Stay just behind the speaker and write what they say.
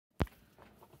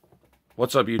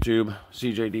What's up, YouTube?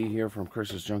 CJD here from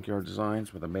Chris's Junkyard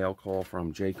Designs with a mail call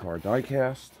from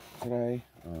Jcardiecast today.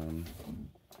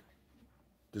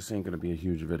 This ain't going to be a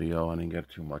huge video. I didn't get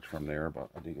too much from there, but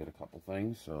I did get a couple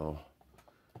things, so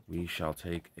we shall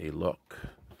take a look.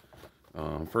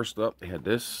 First up, they had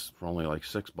this for only like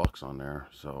 $6 on there,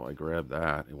 so I grabbed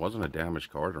that. It wasn't a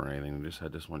damaged card or anything. They just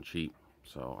had this one cheap,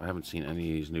 so I haven't seen any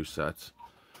of these new sets.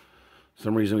 For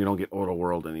some reason we don't get Auto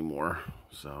World anymore,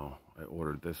 so I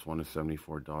ordered this one, a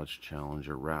 74 Dodge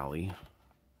Challenger Rally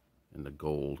in the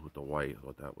gold with the white. I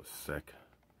thought that was sick.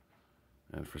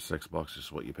 And for $6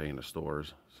 is what you pay in the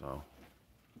stores, so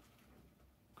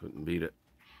couldn't beat it.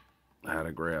 I had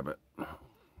to grab it.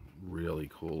 Really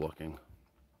cool looking.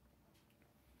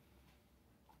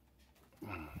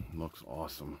 Looks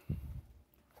awesome.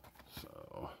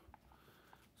 So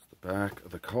it's the back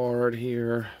of the card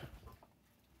here.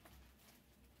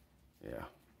 Yeah,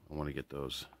 I want to get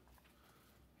those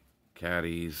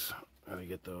caddies. Gotta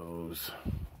get those.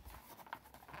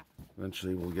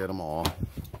 Eventually we'll get them all.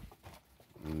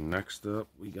 Next up,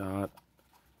 we got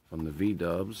from the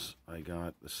V-Dubs, I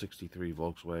got the 63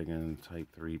 Volkswagen Type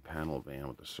 3 panel van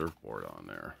with the surfboard on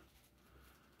there.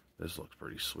 This looks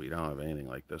pretty sweet. I don't have anything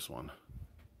like this one.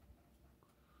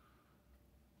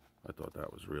 I thought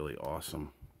that was really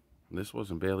awesome. And this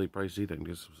wasn't badly priced either. I think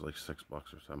this was like $6 or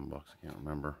 $7. I can't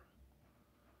remember.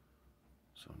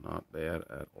 So not bad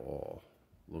at all.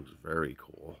 Looks very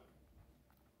cool.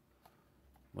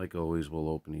 Like always, we'll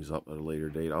open these up at a later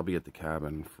date. I'll be at the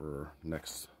cabin for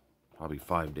next probably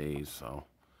 5 days, so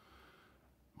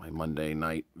my Monday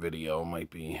night video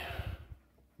might be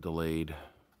delayed.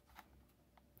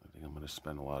 I think I'm going to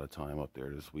spend a lot of time up there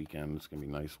this weekend. It's going to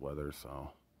be nice weather,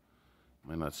 so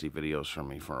might not see videos from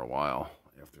me for a while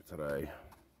after today.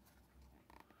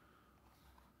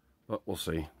 But we'll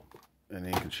see.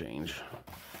 Anything can change.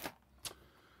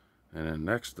 And then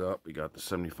next up, we got the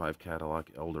 75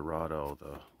 Cadillac Eldorado,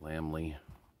 the Lamley.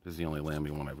 This is the only Lamley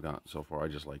one I've gotten so far. I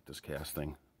just like this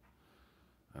casting.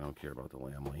 I don't care about the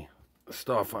Lamley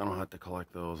stuff. I don't have to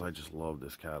collect those. I just love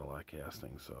this Cadillac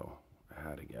casting, so I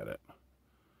had to get it.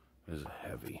 It is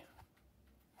heavy.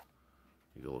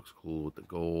 I think it looks cool with the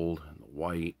gold and the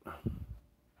white.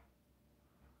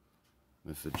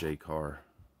 This is a Jcar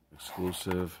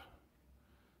exclusive.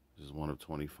 This is one of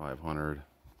 2,500.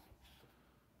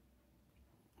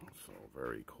 So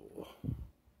very cool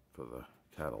for the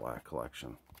Cadillac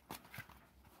collection.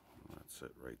 That's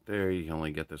it right there. You can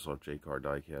only get this off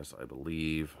Jcardiecast, I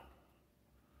believe.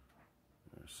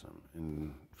 There's some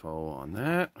info on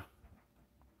that.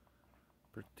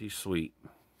 Pretty sweet.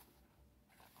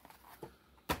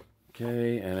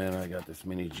 Okay, and then I got this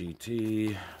mini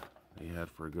GT they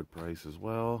had for a good price as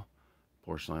well.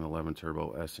 Porsche 911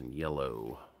 Turbo S in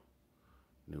yellow.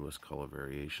 Newest color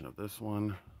variation of this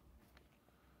one.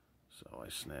 So I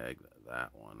snagged that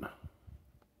one.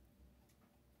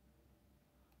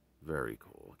 Very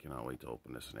cool. Cannot wait to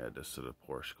open this and add this to the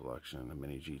Porsche collection, the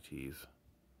mini GTs.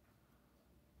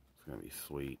 It's going to be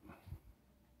sweet.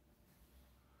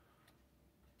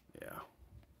 Yeah.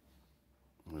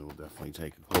 We will definitely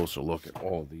take a closer look at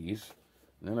all of these.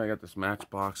 And then I got this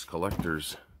Matchbox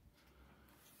Collector's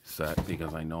set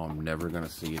because I know I'm never going to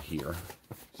see it here.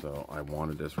 So I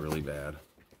wanted this really bad.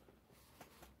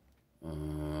 6.5.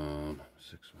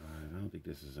 I don't think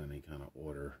this is any kind of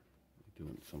order. I'm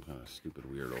doing some kind of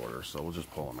stupid weird order, so we'll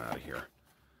just pull them out of here.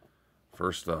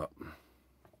 First up,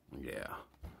 yeah,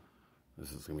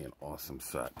 this is gonna be an awesome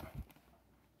set.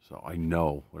 So I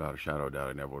know without a shadow of doubt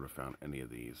I never would have found any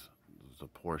of these. This is a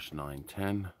Porsche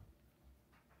 910,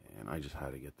 and I just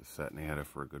had to get the set, and they had it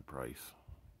for a good price.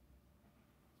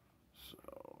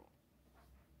 So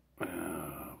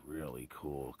really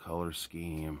cool color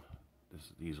scheme.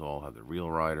 These all have the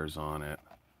real riders on it,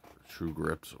 True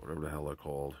Grips, or whatever the hell they're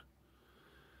called.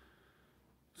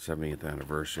 70th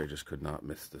anniversary. I just could not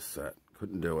miss this set.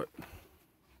 Couldn't do it.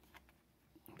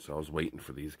 So I was waiting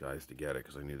for these guys to get it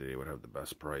because I knew they would have the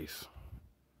best price.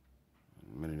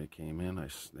 And the minute it came in, I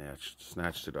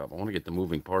snatched it up. I want to get the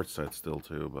moving parts set still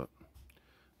too, but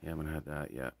I haven't had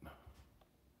that yet.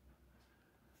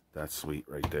 That's sweet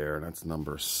right there. That's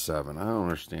number 7. I don't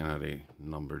understand how they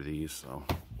number these, so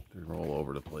they're all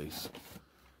over the place.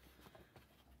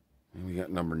 And we got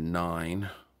number 9,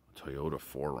 Toyota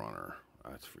 4Runner.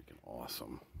 That's freaking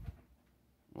awesome.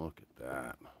 Look at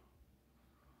that.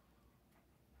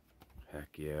 Heck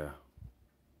yeah.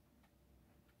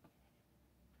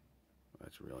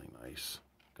 That's really nice.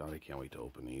 God, I can't wait to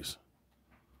open these.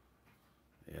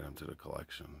 Add them to the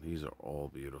collection. These are all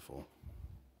beautiful.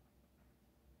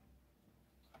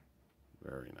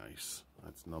 Very nice.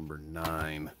 That's number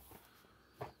 9.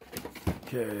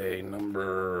 Okay,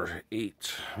 number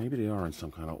 8. Maybe they are in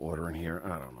some kind of order in here.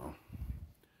 I don't know.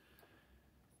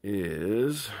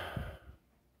 Is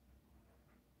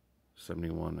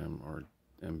 71M or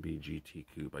MBGT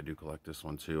Coupe. I do collect this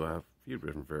one too. I have a few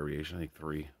different variations. I think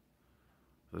 3.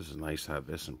 This is nice to have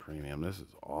this in premium. This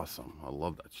is awesome. I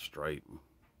love that stripe.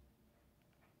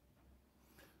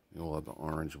 You'll have the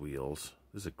orange wheels.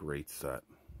 This is a great set.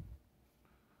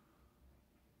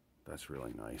 That's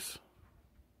really nice.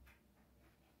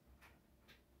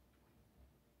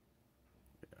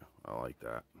 Yeah, I like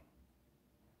that.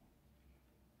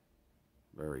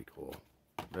 Very cool.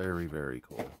 Very, very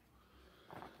cool.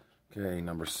 Okay,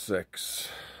 number 6.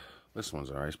 This one's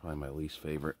alright. It's probably my least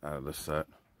favorite out of the set.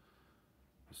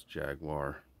 This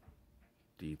Jaguar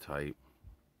D-Type.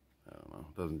 I don't know.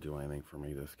 It doesn't do anything for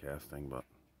me, this casting, but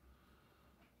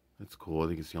it's cool. I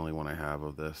think it's the only one I have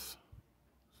of this.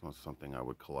 It's not something I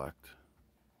would collect.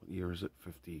 What year is it?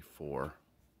 54.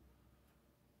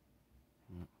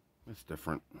 It's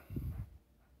different.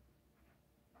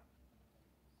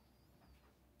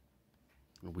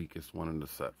 The weakest one in the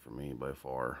set for me by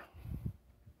far.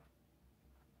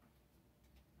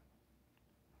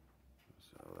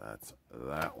 So that's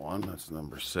that one. That's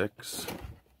number 6.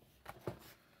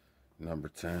 Number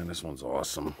 10. This one's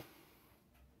awesome.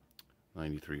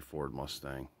 93 Ford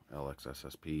Mustang LX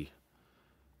SSP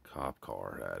cop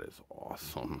car. That is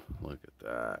awesome. Look at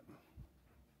that.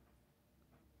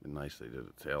 Been nice they did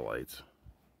the taillights.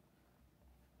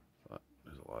 But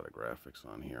there's a lot of graphics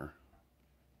on here.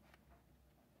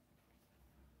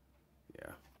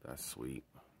 Yeah, that's sweet.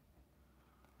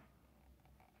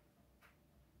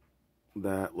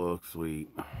 That looks sweet.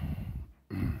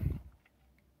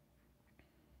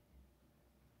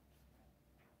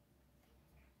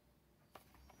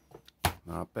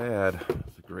 Not bad.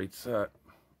 It's a great set.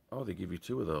 Oh, they give you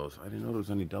 2 of those. I didn't know there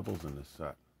was any doubles in this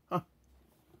set. Huh.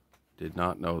 Did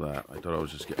not know that. I thought I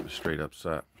was just getting a straight up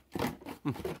set.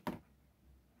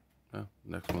 Yeah,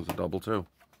 next one's a double too.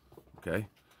 Okay.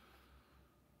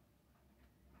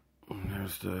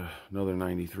 There's another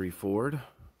 93 Ford.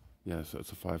 Yeah, so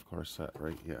it's a 5-car set,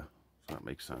 right? Yeah, so that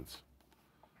makes sense.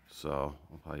 So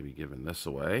I'll probably be giving this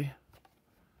away.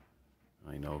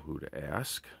 I know who to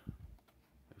ask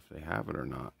if they have it or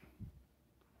not.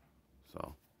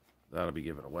 So that'll be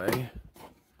given away.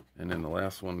 And then the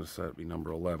last one to set will be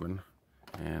number 11.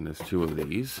 And there's 2 of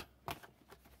these.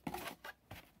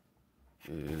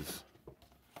 Is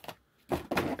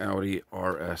Audi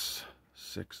RS6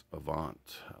 Avant.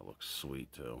 That looks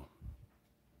sweet too.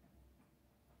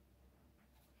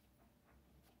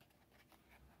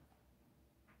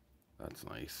 That's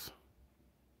nice.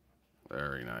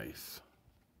 Very nice.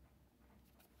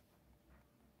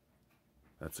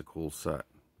 That's a cool set.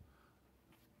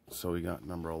 So we got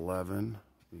number 11.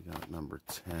 We got number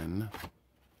 10.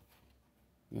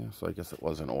 Yeah, so I guess it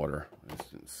was in order. I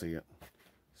just didn't see it.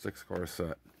 6-car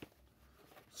set.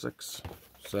 6,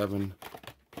 7,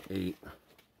 8.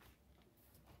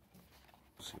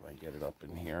 See if I can get it up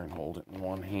in here and hold it in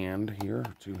one hand here,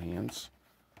 2 hands.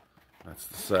 That's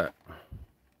the set.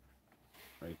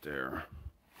 Right there.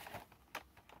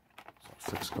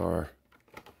 So 6-car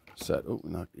set. Oh, we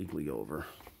knocked Eagly over.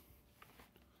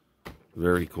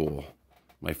 Very cool.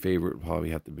 My favorite would probably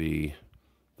have to be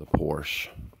the Porsche.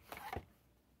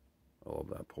 I love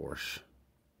that Porsche.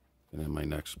 And then my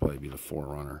next would probably be the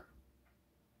 4Runner.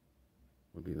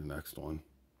 Would be the next one.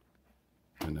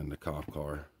 And then the cop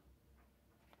car.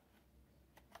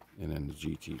 And then the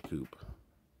GT Coupe.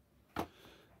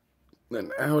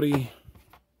 Then Audi.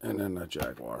 And then the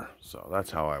Jaguar. So that's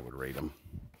how I would rate them.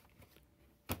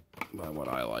 By what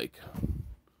I like.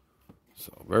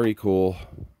 So very cool.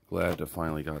 Glad to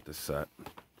finally got this set.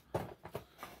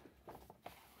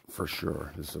 For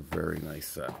sure. This is a very nice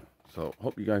set. So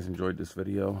hope you guys enjoyed this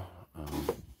video.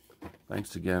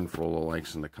 Thanks again for all the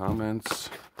likes and the comments.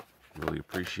 Really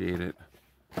appreciate it.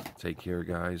 Take care,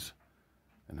 guys.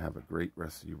 And have a great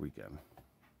rest of your weekend.